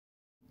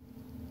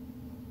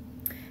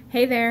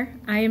Hey there,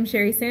 I am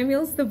Sherry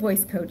Samuels, the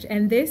voice coach,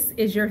 and this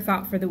is your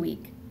thought for the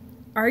week.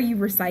 Are you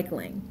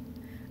recycling?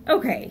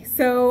 Okay,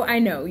 so I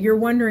know you're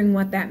wondering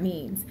what that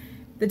means.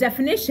 The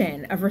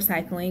definition of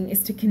recycling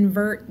is to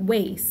convert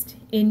waste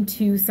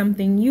into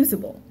something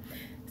usable.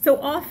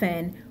 So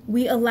often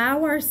we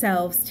allow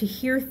ourselves to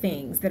hear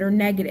things that are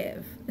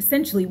negative,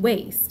 essentially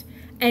waste,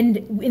 and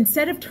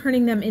instead of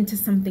turning them into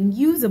something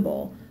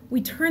usable,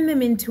 we turn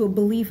them into a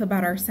belief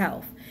about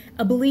ourselves,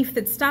 a belief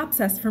that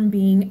stops us from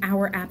being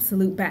our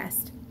absolute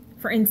best.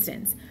 For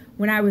instance,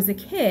 when I was a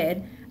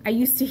kid, I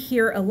used to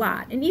hear a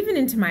lot, and even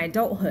into my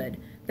adulthood,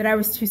 that I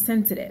was too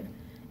sensitive.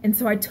 And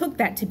so I took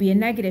that to be a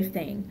negative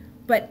thing.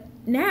 But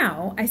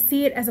now I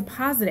see it as a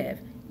positive.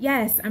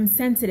 Yes, I'm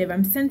sensitive.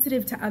 I'm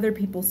sensitive to other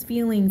people's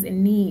feelings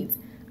and needs.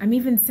 I'm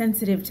even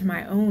sensitive to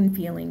my own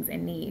feelings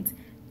and needs.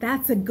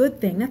 That's a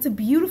good thing. That's a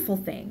beautiful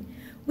thing.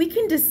 We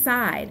can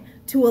decide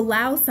to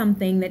allow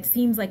something that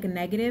seems like a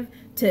negative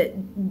to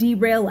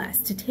derail us,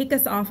 to take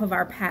us off of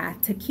our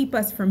path, to keep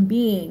us from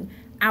being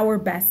our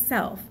best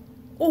self.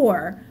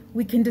 Or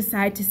we can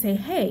decide to say,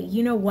 hey,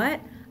 you know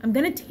what? I'm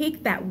going to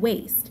take that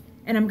waste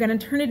and I'm going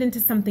to turn it into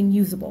something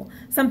usable,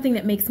 something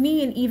that makes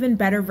me an even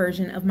better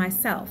version of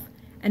myself.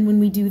 And when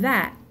we do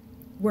that,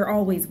 we're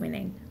always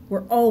winning.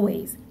 We're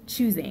always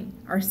choosing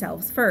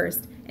ourselves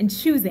first and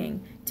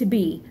choosing to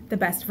be the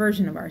best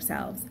version of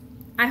ourselves.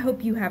 I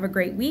hope you have a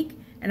great week,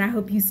 and I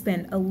hope you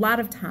spend a lot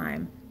of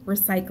time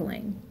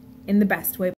recycling in the best way.